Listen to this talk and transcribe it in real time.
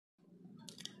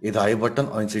इधर आई बटन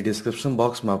और नीचे डिस्क्रिप्शन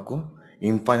बॉक्स में आपको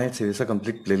इनफाइनाइट सीरीज का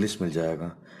कंप्लीट प्लेलिस्ट मिल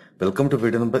जाएगा। वेलकम टू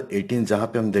वीडियो नंबर 18, जहां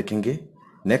पे हम देखेंगे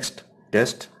next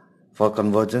test for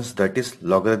convergence, that is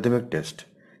logarithmic test.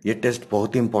 ये टेस्ट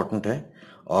बहुत ही इंपॉर्टेंट है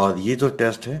और ये जो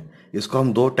टेस्ट है इसको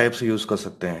हम दो टाइप से यूज कर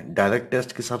सकते हैं। डायरेक्ट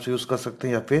टेस्ट के हिसाब से यूज कर सकते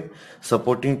हैं या फिर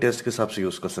सपोर्टिंग टेस्ट के हिसाब से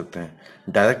यूज कर सकते हैं।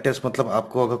 डायरेक्ट टेस्ट मतलब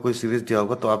आपको अगर कोई सीरीज दिया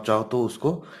होगा तो आप चाहो तो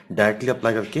उसको डायरेक्टली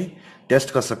अप्लाई करके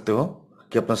टेस्ट कर सकते हो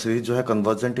कि अपना सीरीज जो है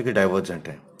कन्वर्जेंट है कि डाइवर्जेंट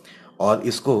है। और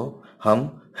इसको हम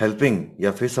हेल्पिंग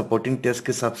या फिर सपोर्टिंग टेस्ट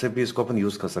के हिसाब से भी इसको अपन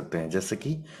यूज कर सकते हैं। जैसे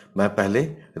कि मैं पहले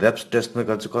रेप्स टेस्ट में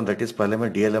कर चुका हूँ, दैट इज पहले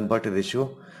मैं डीएल एम्बर्ट रेशियो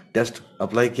टेस्ट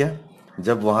अप्लाई किया।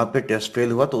 जब वहां पे टेस्ट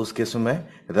फेल हुआ तो उस केस में मैं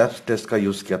रेप्स टेस्ट का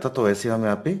यूज किया था। तो वैसे हम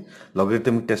यहाँ पे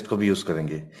लॉगरिथमिक टेस्ट को भी यूज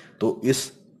करेंगे। तो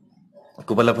इस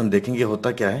को पहले अपन देखेंगे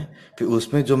होता क्या है, फिर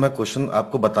उसमें जो मैं क्वेश्चन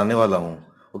आपको बताने वाला हूँ।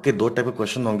 ओके, दो टाइप के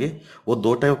क्वेश्चन होंगे। वो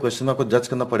दो टाइप के क्वेश्चन में आपको जज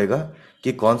करना पड़ेगा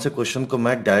कि कौन से क्वेश्चन को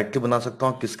मैं डायरेक्टली बना सकता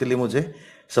हूँ, किसके लिए मुझे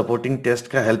सपोर्टिंग टेस्ट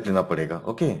का हेल्प लेना पड़ेगा।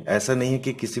 ओके, ऐसा नहीं है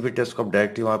कि किसी भी टेस्ट को आप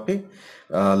डायरेक्टली वहाँ पे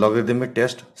लॉगरिथमिक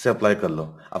टेस्ट से अप्लाई कर लो।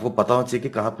 आपको पता होना चाहिए कि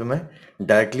कहाँ पे मैं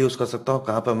डायरेक्टली यूज कर सकता हूँ,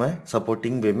 कहाँ पे मैं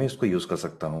सपोर्टिंग वे में इसको यूज कर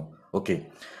सकता हूँ। ओके,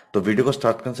 तो वीडियो को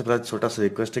स्टार्ट करने से पहले छोटा सा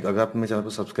रिक्वेस्ट है, अगर आपने मेरे चैनल को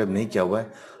सब्सक्राइब नहीं किया हुआ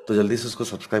है तो जल्दी से उसको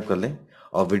सब्सक्राइब कर लें।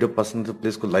 और वीडियो पसंद है तो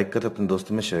प्लीज को लाइक करें, अपने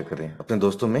दोस्तों में शेयर करें, अपने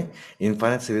दोस्तों में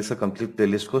इनफाइनाइट सीरीज का कंप्लीट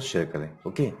प्लेलिस्ट को शेयर करें।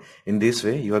 Okay, in this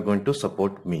way you are going to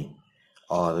support me.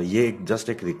 और ये जस्ट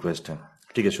एक रिक्वेस्ट है।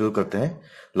 ठीक है, शुरू करते हैं।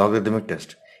 Logarithmic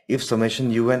test. If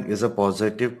summation u N is a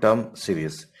positive term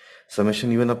series.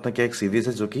 Summation u N अपना क्या एक सीरीज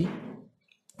है जो कि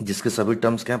जिसके सभी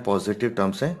टर्म्स क्या है, पॉजिटिव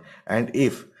टर्म्स हैं। And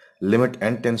if limit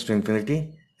N tense to infinity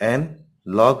N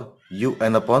log you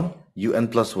N upon you N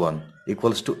plus one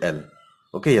equals to L.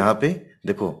 Okay, यहाँ पे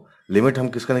देखो लिमिट हम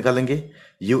किसका निकालेंगे,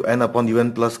 you N upon you N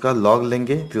plus का लॉग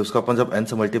लेंगे, फिर उसका अपन जब एन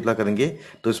से मल्टीप्लाई करेंगे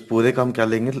तो इस पूरे का हम क्या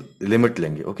लेंगे, लिमिट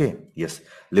लेंगे। Okay, yes,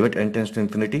 limit N tense to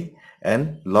infinity N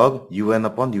log you N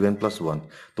upon you N plus one.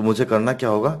 तो मुझे करना क्या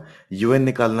होगा, यू एन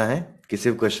निकालना है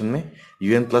किसी भी क्वेश्चन में,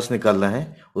 यू एन प्लस निकालना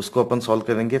है, उसको अपन सॉल्व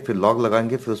करेंगे, फिर लॉग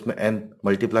लगाएंगे, फिर उसमें एन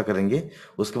मल्टीप्लाई करेंगे,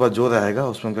 उसके बाद जो रहेगा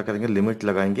उसमें हम क्या करेंगे, लिमिट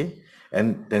लगाएंगे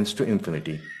एन टेंस टू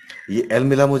इन्फिनिटी। ये एल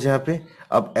मिला मुझे यहाँ पे।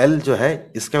 अब एल जो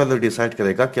है इसका वैल्यू डिसाइड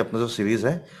करेगा कि अपना जो सीरीज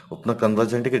है अपना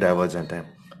कन्वर्जेंट है कि डाइवर्जेंट है।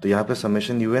 तो यहाँ पे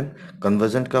समेशन यू एन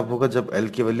कन्वर्जेंट कब होगा, जब एल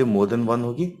की वैल्यू मोर देन वन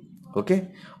होगी। ओके,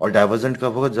 और डाइवर्जेंट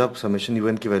कब होगा, जब समेशन यू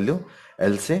एन की वैल्यू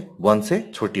एल से वन से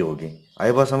छोटी होगी।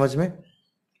 आई बात समझ में?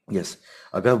 यस,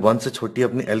 अगर वन से छोटी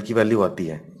अपनी एल की वैल्यू आती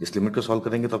है, इस लिमिट को सॉल्व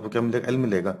करेंगे तो आपको क्या मिलेगा, एल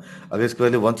मिलेगा। अगर इसकी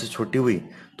वैल्यू वन से छोटी हुई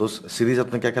तो सीरीज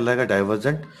अपने क्या कहलाएगा,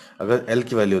 डाइवर्जेंट। अगर एल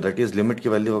की वैल्यू दैट इज लिमिट की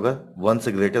वैल्यू अगर वन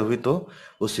से ग्रेटर हुई तो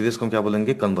उस सीरीज को हम क्या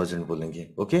बोलेंगे, कन्वर्जेंट बोलेंगे।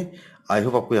 ओके, आई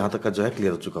होप आपको यहाँ तक का जो है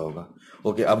क्लियर हो चुका होगा।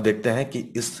 ओके, अब देखते हैं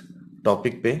कि इस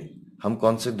टॉपिक पे हम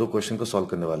कौन से दो क्वेश्चन को सॉल्व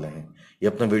करने वाले हैं। ये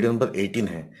अपना वीडियो नंबर 18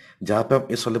 है, जहाँ पे हम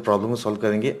इस वाले प्रॉब्लम को सॉल्व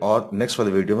करेंगे और नेक्स्ट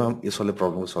वाले वीडियो में हम इस वाले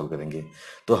प्रॉब्लम को सॉल्व करेंगे।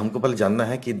 तो हमको पहले जानना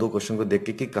है कि दो क्वेश्चन को देख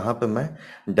के कि कहाँ पे मैं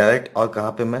डायरेक्ट और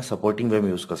कहाँ पे मैं सपोर्टिंग वे में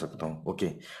यूज कर सकता हूँ। ओके,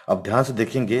 अब ध्यान से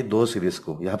देखेंगे दो सीरीज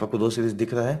को। यहाँ पे आपको दो सीरीज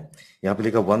दिख रहा है, यहाँ पे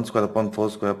लिखा one square upon four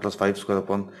square plus five square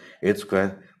upon eight square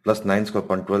plus nine square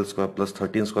upon twelve square plus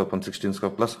thirteen square upon sixteen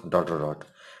square plus dot dot.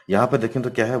 यहाँ पे देखें तो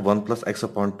क्या है, one plus x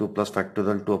upon two plus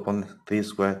factorial two upon three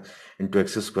square into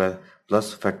x square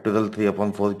plus factorial three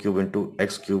upon four cube into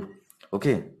x cube.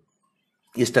 Okay,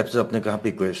 इस type से अपने कहाँ पे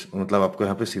इक्वेशन मतलब आपको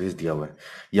यहाँ पे सीरीज दिया हुआ है।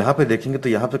 यहाँ पे देखेंगे तो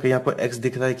यहाँ पे कहीं आपको एक्स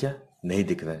दिख रहा है क्या, नहीं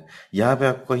दिख रहा है। यहाँ पे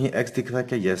आपको कहीं एक्स दिख रहा है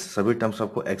क्या, यस, सभी टर्म्स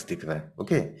आपको एक्स दिख रहा है।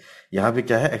 ओके, यहाँ पे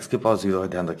क्या है, एक्स के पास जीरो है,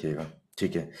 ध्यान रखिएगा।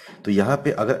 ठीक है, तो यहाँ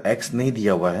पे अगर एक्स नहीं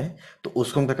दिया हुआ है तो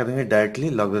उसको हम क्या करेंगे, डायरेक्टली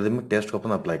लॉगरिथमिक टेस्ट को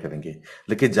अपन अप्लाई करेंगे।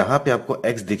 लेकिन जहाँ पे आपको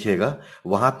एक्स दिखेगा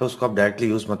वहां पे उसको आप डायरेक्टली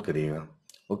यूज मत करिएगा।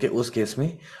 ओके, उस केस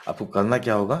में आपको करना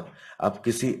क्या होगा, आप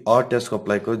किसी और टेस्ट को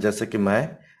अप्लाई करो। जैसे कि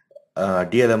मैं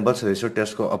डीएल एम्बर्स रेशियो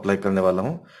टेस्ट को अप्लाई करने वाला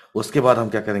हूं। उसके बाद हम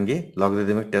क्या करेंगे,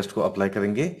 लॉगरिथमिक टेस्ट को अप्लाई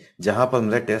करेंगे जहां पर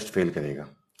मेरा टेस्ट फेल करेगा।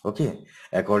 Okay,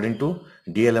 according to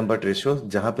DL एम्बर्ट ratio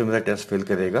जहां पे मेरा टेस्ट फेल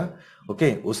करेगा।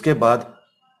 ओके, उसके बाद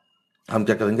हम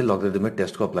क्या करेंगे, लॉगरिथमिक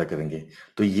टेस्ट को अप्लाई करेंगे।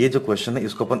 तो ये जो क्वेश्चन है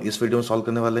इसको अपन इस वीडियो में सॉल्व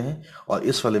करने वाले हैं और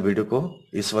इस वाले वीडियो को,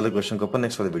 इस वाले क्वेश्चन को अपन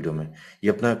नेक्स्ट वाले वीडियो में। ये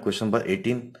अपना क्वेश्चन नंबर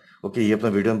 18। ओके, ये अपना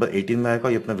वीडियो नंबर 18 में आएगा,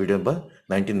 ये अपना वीडियो नंबर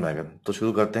 19 में आएगा। तो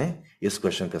शुरू करते हैं इस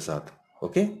क्वेश्चन के साथ।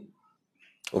 ओके,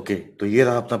 ओके, तो ये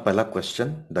रहा अपना पहला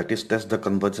question, that is test the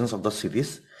convergence of the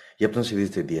series. ये अपना सीरीज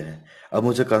दे दिया है। अब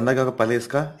मुझे करना क्या होगा, पहले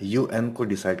इसका यू एन को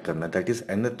डिसाइड करना है, that is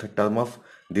nth term of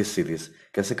this series.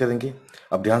 कैसे करेंगे,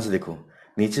 अब ध्यान से देखो,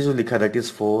 नीचे जो लिखा है that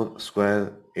is four square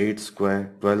eight square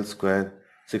twelve square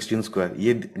sixteen square,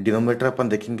 ये डिनोमिनेटर अपन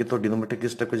देखेंगे तो डिनोमिनेटर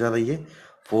किस टाइप पे जा रही है,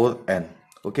 four N.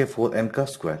 Okay, four N का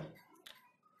स्क्वायर।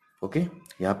 ओके,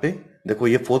 यहाँ पे देखो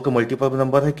ये फोर का मल्टीपल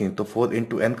नंबर है कि नहीं, तो फोर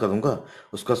इंटू एन करूंगा,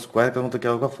 उसका स्क्वायर करूँ तो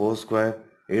क्या होगा, four square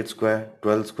 8 square,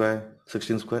 12 square,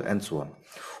 16 square and so on.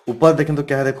 ऊपर देखें तो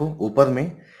क्या है, देखो ऊपर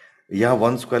में यहाँ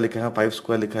 1 स्क्वायर लिखा है, 5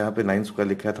 स्क्वायर लिखा है, यहाँ पे 9 स्क्वायर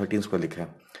लिखा है, 13 स्क्वायर लिखा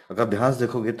है। अगर ध्यान से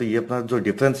देखोगे तो ये अपना जो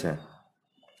डिफरेंस है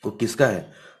वो किसका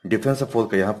है? डिफरेंस है 4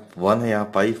 का। यहाँ 1 है,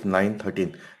 यहाँ 5, 9,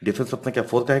 13। डिफरेंस अपना क्या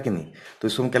 4 का है कि नहीं? तो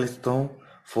इसको मैं क्या लिख सकता हूँ?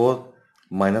 4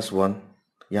 माइनस 1।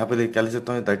 यहाँ पे क्या लिख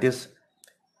सकता हूँ? दैट इज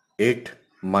 8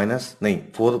 माइनस नहीं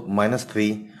 4 माइनस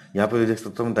 3। यहाँ पे लिख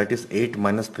सकता हूँ दैट इज 8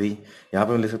 माइनस 3। यहाँ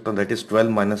पे मैं लिख सकता हूँ दैट इज 12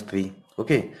 माइनस 3।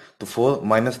 ओके, तो 4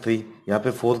 माइनस 3, यहाँ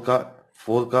पे 4 का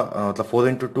मतलब 4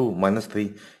 इंटू 2 माइनस 3।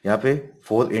 यहाँ पे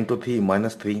 4 इंटू 3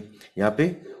 माइनस 3। यहाँ पे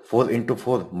 4 इंटू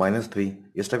 4 माइनस 3।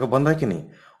 इस तरह का बन रहा है कि नहीं?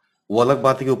 वो अलग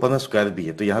बात है कि ऊपर में स्क्वायर भी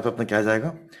है, तो यहाँ पे अपना क्या आ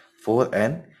जाएगा?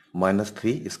 4n माइनस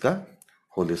 3 इसका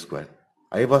होल स्क्वायर।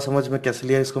 आई बात समझ में कैसे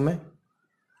लिया इसको मैं?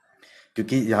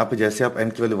 क्योंकि यहाँ पे जैसे आप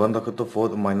n की वैल्यू 1 रखो तो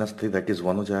 4 माइनस 3 दैट इज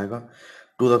 1 हो जाएगा।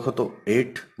 2 रखो तो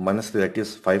 8 माइनस 3 दैट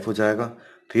इज 5 हो जाएगा।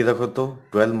 3 रखो तो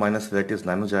 12 माइनस 3 दैट इज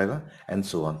 9 हो जाएगा एंड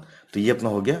सो ऑन। तो ये अपना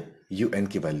हो गया un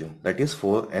की value that is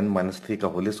 4n minus 3 का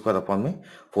होल स्क्वायर अपॉन में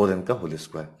 4n का होल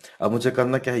स्क्वायर। अब मुझे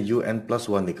करना क्या है? un प्लस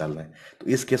 1 निकालना है। तो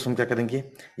इस केस में क्या करेंगे?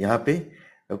 यहाँ पे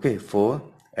ओके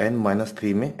 4n माइनस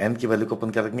 3 में n की वैल्यू को अपन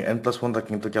क्या रखेंगे? n प्लस 1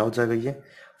 रखेंगे तो क्या हो जाएगा? ये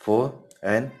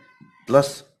 4n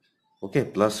plus okay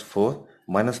plus 4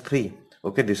 minus 3।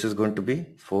 Okay, this is going to be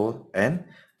 4n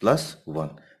plus 1।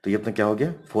 तो ये अपना क्या हो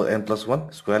गया? 4n प्लस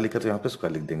 1 स्क्वायर लिखा तो यहाँ पे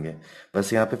स्क्वायर लिख देंगे।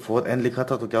 वैसे यहाँ पे 4n लिखा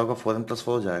था तो क्या होगा? 4n प्लस 4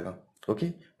 हो जाएगा। Okay,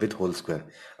 with whole square.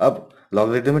 अब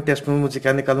लॉगरिथमिक टेस्ट में मुझे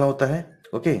क्या निकालना होता है?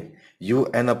 Okay,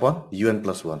 un upon un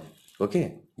plus 1। Okay,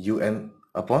 un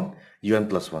upon un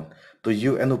plus 1। तो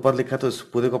un ऊपर लिखा है तो इस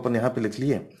पूरे को अपन यहाँ पे लिख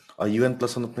लिए, और un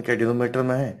प्लस 1 अपने क्या डिनोमिनेटर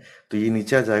में है तो ये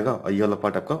नीचे आ जाएगा और ये वाला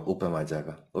पार्ट आपका ऊपर में आ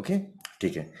जाएगा। ओके,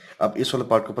 ठीक है। अब इस वाले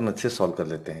पार्ट को अपन अच्छे से सॉल्व कर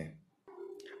लेते हैं।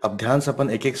 अब ध्यान से अपन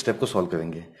एक एक स्टेप को सॉल्व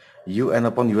करेंगे। un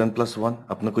upon you N plus 1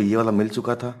 अपने को ये वाला मिल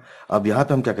चुका था। अब यहाँ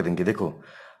पे हम क्या करेंगे? देखो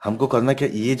हमको करना क्या,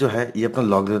 ये जो है ये अपना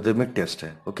लॉगरिथमिक टेस्ट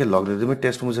है। ओके, लॉगरिथमिक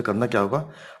टेस्ट में मुझे करना क्या होगा?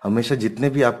 हमेशा जितने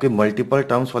भी आपके मल्टीपल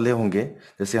टर्म्स वाले होंगे,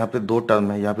 जैसे यहाँ पे 2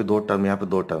 टर्म है, यहाँ पे 2 टर्म है, यहाँ पे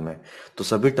 2 टर्म है, तो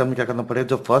सभी टर्म में क्या करना पड़ेगा?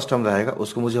 जो फर्स्ट टर्म रहेगा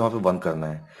उसको मुझे वहाँ पे 1 करना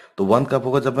है। तो 1 कब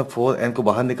होगा? जब मैं 4n को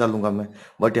बाहर निकालूंगा मैं।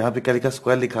 बट यहाँ पे क्या लिखा?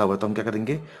 स्क्वायर लिखा हुआ है, तो हम क्या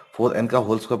करेंगे? 4n का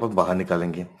होल स्क्वायर पर बाहर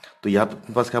निकालेंगे। तो यहाँ पे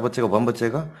अपने पास क्या बचेगा? 1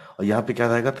 बचेगा, और यहाँ पे क्या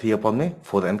रहेगा? 3 अपॉन में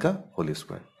 4n का होल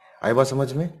स्क्वायर। आई बात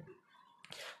समझ में?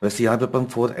 वैसे यहाँ पे अपन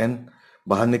 4n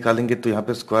बाहर निकालेंगे तो यहाँ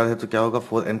पे स्क्वायर है तो क्या होगा?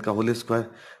 4n का होल स्क्वायर।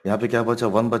 यहाँ पे क्या बचा?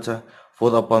 1 बचा।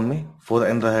 4 अपॉन में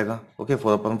 4n रहेगा। ओके,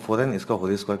 4 अपॉन 4n इसका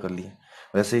होल स्क्वायर कर लिए।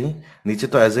 वैसे ही नीचे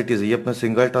तो एज इट इज, ये अपना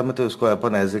सिंगल टर्म है तो इसको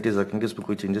अपन एज इट इज रखेंगे, इसमें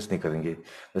कोई चेंजेस नहीं करेंगे।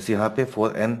 वैसे यहाँ पे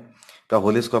 4n का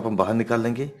होल स्क्वायर अपन बाहर निकाल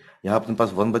लेंगे। यहाँ अपने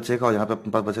पास 1 बचेगा और यहाँ पे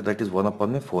अपने पास बचेगा दैट इज 1 अपॉन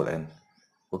में 4n।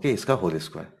 ओके, इसका होल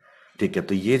स्क्वायर। ठीक है,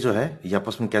 तो ये जो है ये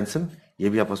आपस में कैंसिल, ये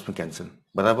भी आपस में कैंसिल,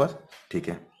 बराबर। ठीक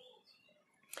है,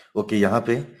 ओके, यहाँ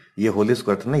पे ये होल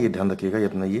स्क्वायर था ना, ये ध्यान रखिएगा, ये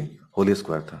अपना ये होल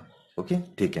स्क्वायर था। ओके,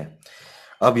 ठीक है।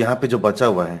 अब यहाँ पे जो बचा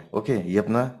हुआ है, ओके, ये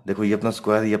अपना देखो, ये अपना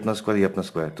स्क्वायर, ये अपना स्क्वायर, ये अपना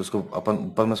स्क्वायर, तो उसको अपन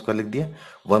ऊपर में स्क्वायर लिख दिया।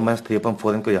 1 माइनस 3 अपॉन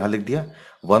 4n को यहाँ लिख दिया।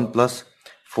 1 प्लस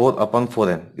 4 अपॉन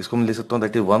 4n इसको मैं लिख सकता हूँ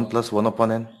that is 1 plus 1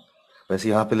 upon n। वैसे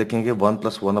यहाँ पे लिखेंगे 1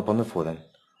 प्लस 1 अपॉन में 4n।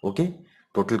 ओके,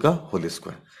 टोटल का होल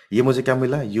स्क्वायर। ये मुझे क्या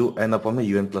मिला? यू एन अपॉन में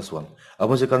यू एन प्लस 1। अब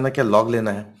मुझे करना क्या? लॉग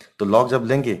लेना है। तो लॉग जब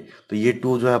लेंगे तो ये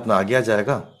 2 जो है अपना आगे आ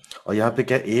जाएगा, और यहाँ पे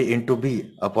क्या? a इंटू बी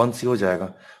अपॉन सी हो जाएगा।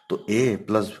 तो a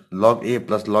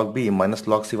plus log B minus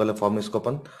log c वाले फॉर्म में इसको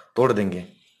अपन तोड़ देंगे।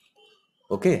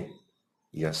 ओके,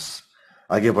 यस,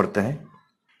 आगे बढ़ते हैं।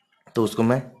 तो उसको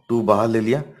मैं 2 बाहर ले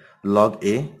लिया, log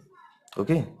a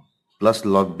okay plus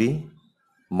log B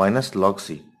minus log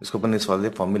c, इसको अपन इस वाले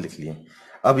फॉर्म में लिख लिए।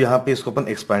 अब यहाँ पे इसको अपन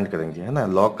एक्सपेंड करेंगे, है ना।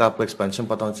 लॉग का आपको एक्सपेंशन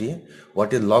पता होना चाहिए।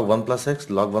 What is log 1 plus x?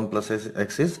 Log 1 plus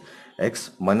x is x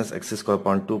minus x square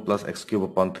upon 2 plus x cube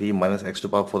upon 3 minus x to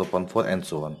power 4 upon 4 and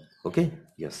so on. Okay,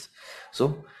 yes.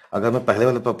 सो अगर मैं पहले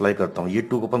वाले पर अप्लाई करता हूँ, ये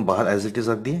 2 को अपन बाहर एज इट इज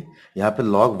रख दिए। यहाँ पे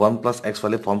लॉग 1 प्लस एक्स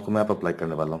वाले फॉर्म को मैं यहाँ पे अप्लाई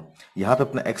करने वाला हूँ। यहाँ पे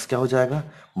अपना एक्स क्या हो जाएगा?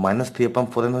 माइनस 3 अपॉन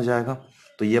 4n हो जाएगा।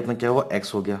 तो ये अपना क्या हुआ?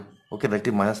 एक्स हो गया। Okay, that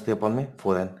is minus 3 upon में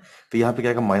 4n। तो यहाँ पे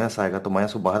क्या आएगा? माइनस आएगा, तो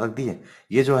माइनस को बाहर रख दिए।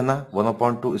 ये जो है ना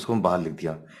 1/2 इसको हम बाहर लिख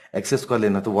दिया। एक्स स्क्वायर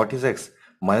लेना, तो what is x?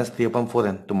 Minus 3 upon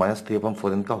 4n, तो माइनस 3 अपॉन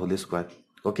 4n का होल स्क्वायर।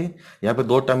 ओके, यहाँ पे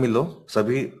 2 टर्म मिल लो,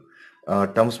 सभी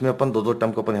टर्म्स में अपन 2-2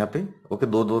 टर्म को अपन यहाँ पे ओके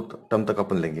 2-2 टर्म तक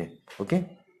अपन लेंगे। ओके,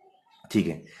 ठीक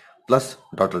है, प्लस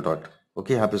डॉट डॉट।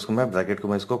 ओके, यहाँ पे इसको मैं ब्रैकेट को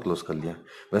मैं इसको क्लोज कर लिया।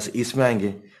 वैसे इसमें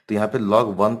आएंगे तो यहाँ पे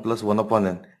log 1 plus 1 upon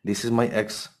N, this is my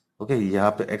x. Okay,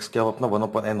 यहाँ पे x क्या हुआ अपना? 1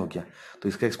 अपॉन एन हो गया। तो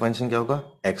इसका एक्सपेंशन क्या होगा?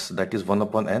 x that is 1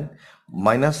 upon N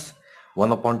minus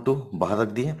 1/2 बाहर रख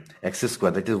दिए, x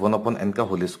square that is 1 upon N का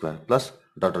whole square plus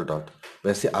dot dot.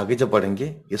 वैसे आगे जब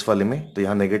बढ़ेंगे इस वाले में तो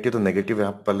यहाँ नेगेटिव, तो नेगेटिव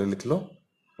यहाँ पे पहले लिख लो।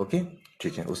 ओके,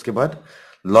 ठीक है। उसके बाद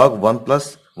लॉग 1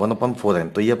 प्लस 1/4n,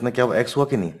 तो ये अपना क्या हुआ, x हुआ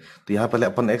कि नहीं। तो यहाँ पहले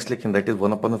अपन x लिखेंगे, दैट इज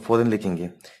 1/4n लिखेंगे,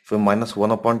 फिर माइनस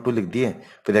 1/2 लिख दिए,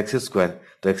 फिर एक्स स्क्वायर,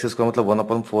 तो एक्स स्क्वायर मतलब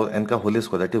 1/4n का whole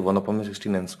square, that is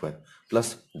 1/16n square,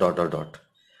 plus dot dot dot.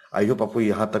 I hope आपको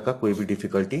यहाँ तक का कोई भी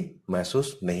डिफिकल्टी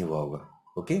महसूस नहीं हुआ होगा।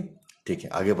 ओके, ठीक है,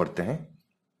 आगे बढ़ते हैं।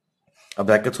 अब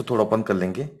ब्रैकेट्स को थोड़ा ओपन कर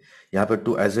लेंगे। यहाँ पे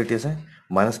 2 एज इट इज है,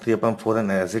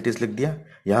 -3/4n एज इट इज लिख दिया।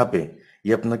 यहाँ पे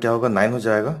ये अपना क्या होगा, 9 हो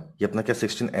जाएगा, ये अपना क्या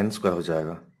 16n स्क्वायर हो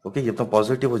जाएगा। ओके, ये अपना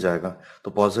पॉजिटिव हो जाएगा,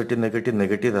 तो पॉजिटिव नेगेटिव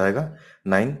नेगेटिव रहेगा।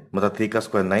 9 मतलब 3 का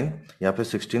स्क्वायर 9, यहाँ पे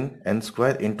 16n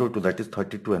square into 2 that is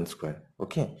 32n square.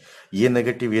 Okay, ये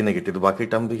नेगेटिव, तो बाकी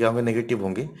टर्म भी क्या होंगे, नेगेटिव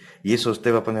होंगे। ये सोचते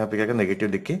हुए अपन यहाँ पे क्या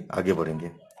नेगेटिव लिख के आगे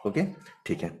बढ़ेंगे। ओके,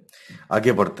 ठीक है,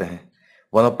 आगे बढ़ते हैं।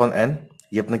 1/n,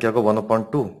 ये अपने क्या होगा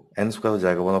 1/2 एन स्क्वायर हो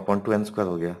जाएगा, 1/2 एन स्क्वायर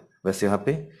हो गया। वैसे यहाँ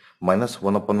पे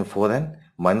 -1/4n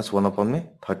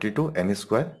 -1/32 n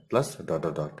square plus dot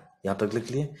dot dot, यहाँ तक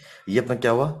लिख लिए। ये अपना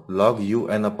क्या हुआ, लॉग यू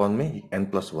एन अपॉन में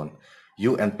n+1,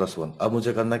 यू n+1। अब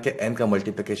मुझे करना है कि n का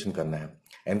मल्टीप्लिकेशन करना है।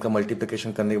 n का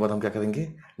मल्टीप्लिकेशन करने के बाद हम क्या करेंगे,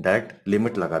 डायरेक्ट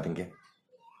लिमिट लगा देंगे।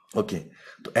 ओके,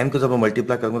 तो n को जब मैं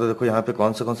मल्टीप्लाई करूंगा तो देखो यहाँ पे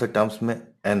कौन से टर्म्स में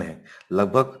n है,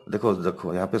 लगभग देखो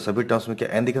देखो यहाँ पे सभी टर्म्स में क्या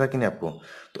n दिख रहा है कि नहीं आपको।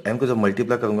 तो n को जब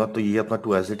मल्टीप्लाई करूंगा तो ये अपना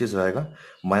 2 एज इट इज रहेगा,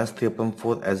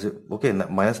 -3/4 एज, ओके,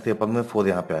 -3/4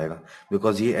 यहाँ पे आएगा,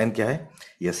 बिकॉज ये n क्या है,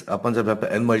 यस, अपन जब यहाँ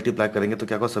पे n मल्टीप्लाई करेंगे तो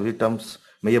क्या होगा, सभी टर्म्स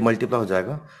में ये मल्टीप्लाई हो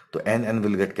जाएगा, तो n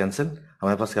विल गेट कैंसिल,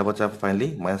 हमारे पास क्या बचा फाइनली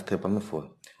 -3/4।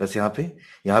 वैसे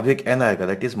यहाँ भी एक n आएगा,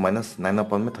 दैट इज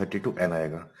 -9/32n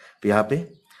आएगा। फिर यहाँ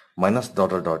पे माइनस डॉट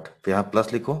डॉट डॉट, फिर यहाँ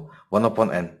प्लस लिखो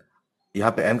 1/n,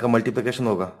 यहाँ पे n का मल्टीप्लिकेशन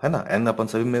होगा, है ना, n अपन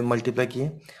सभी में मल्टीप्लाई किए,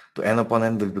 तो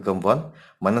n/n will become 1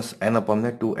 minus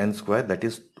n/2n square, that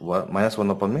is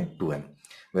 -1/2n।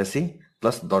 वैसे ही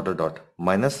plus dot dot dot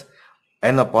minus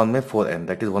n/4n,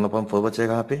 that is 1/4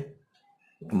 बचेगा यहाँ पे,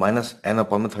 minus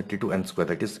n/32n square,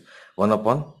 that is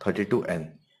 1/32n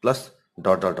plus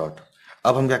dot dot dot.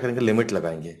 अब हम क्या करेंगे, लिमिट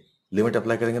लगाएंगे, लिमिट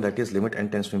अप्लाई करेंगे, that is limit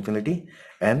n tends to infinity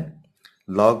n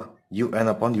log you N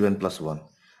upon you n+1,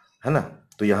 है ना।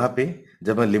 तो यहाँ पे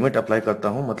जब मैं लिमिट अप्लाई करता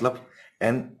हूँ, मतलब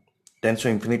n टेंड्स टू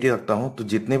इंफिनिटी रखता हूँ, तो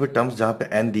जितने भी टर्म्स जहाँ पे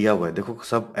n दिया हुआ है, देखो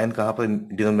सब n कहाँ पर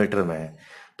डिनोमिनेटर में है,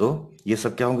 तो ये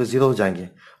सब क्या होंगे, 0 हो जाएंगे।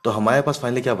 तो हमारे पास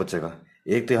फाइनली क्या बचेगा,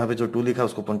 एक तो यहाँ पे जो 2 लिखा है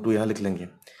उसको अपन 2 यहाँ लिख लेंगे।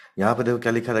 यहाँ पे देखो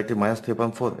क्या लिखा है,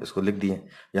 -3/4, इसको लिख दिए।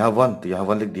 यहाँ 1 तो यहाँ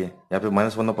 1 लिख दिए, यहाँ पे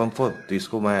 -1/4 तो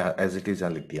इसको मैं एज इट इज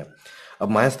यहाँ लिख दिया। अब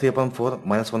 -3/4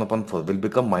 -1/4 विल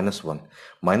बिकम -1,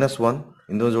 -1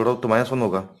 इन दोनों जोड़ो तो -1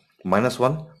 होगा,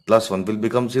 -1 + 1 विल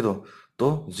बिकम 0,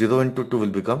 तो 0 × 2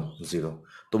 विल बिकम 0।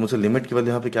 तो मुझे लिमिट की वैल्यू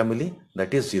यहाँ पे क्या मिली,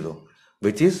 that is 0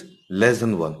 which is less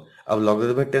than 1। अब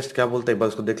लॉगरिथमिक टेस्ट क्या बोलता है, एक बार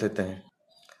उसको देख लेते हैं।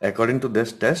 अकॉर्डिंग टू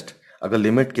दिस टेस्ट, अगर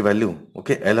लिमिट की वैल्यू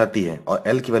ओके एल आती है और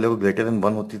एल की वैल्यू ग्रेटर देन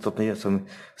 1 होती है, तो अपनी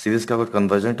सीरीज का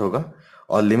कन्वर्जेंट होगा।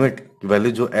 और लिमिट की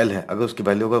वैल्यू जो एल है, अगर उसकी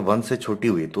वैल्यू अगर 1 से छोटी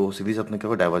हुई तो सीरीज अपने क्या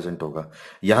होगा, डाइवर्जेंट होगा।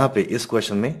 यहाँ पे इस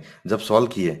क्वेश्चन में जब सॉल्व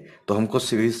किए तो हमको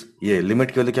सीरीज ये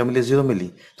लिमिट की वैल्यू क्या मिली, 0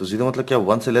 मिली। तो 0 मतलब क्या,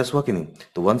 1 से लेस हुआ कि नहीं,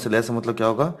 तो 1 से लेस मतलब क्या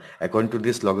होगा, according to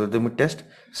this logarithmic test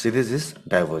series is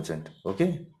divergent. Okay,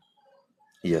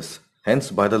 yes,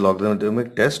 hence by the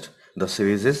logarithmic test the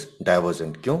series is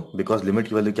divergent. क्यों, बिकॉज लिमिट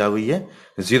की वैल्यू क्या हुई है,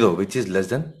 0 which is less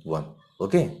than 1।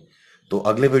 Okay, तो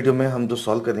अगले वीडियो में हम जो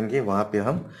सॉल्व करेंगे वहां पे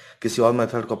हम किसी और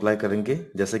मेथड को अप्लाई करेंगे,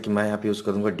 जैसे कि मैं यहाँ पे यूज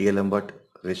करूंगा डीएल-एम्बर्ट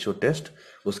रेशियो टेस्ट।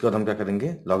 उसके बाद हम क्या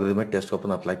करेंगे, लॉगरिथमिक टेस्ट को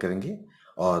अपन अप्लाई करेंगे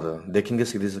और देखेंगे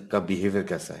सीरीज का बिहेवियर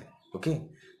कैसा है। Okay,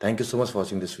 thank you so much for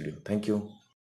watching this video, thank you.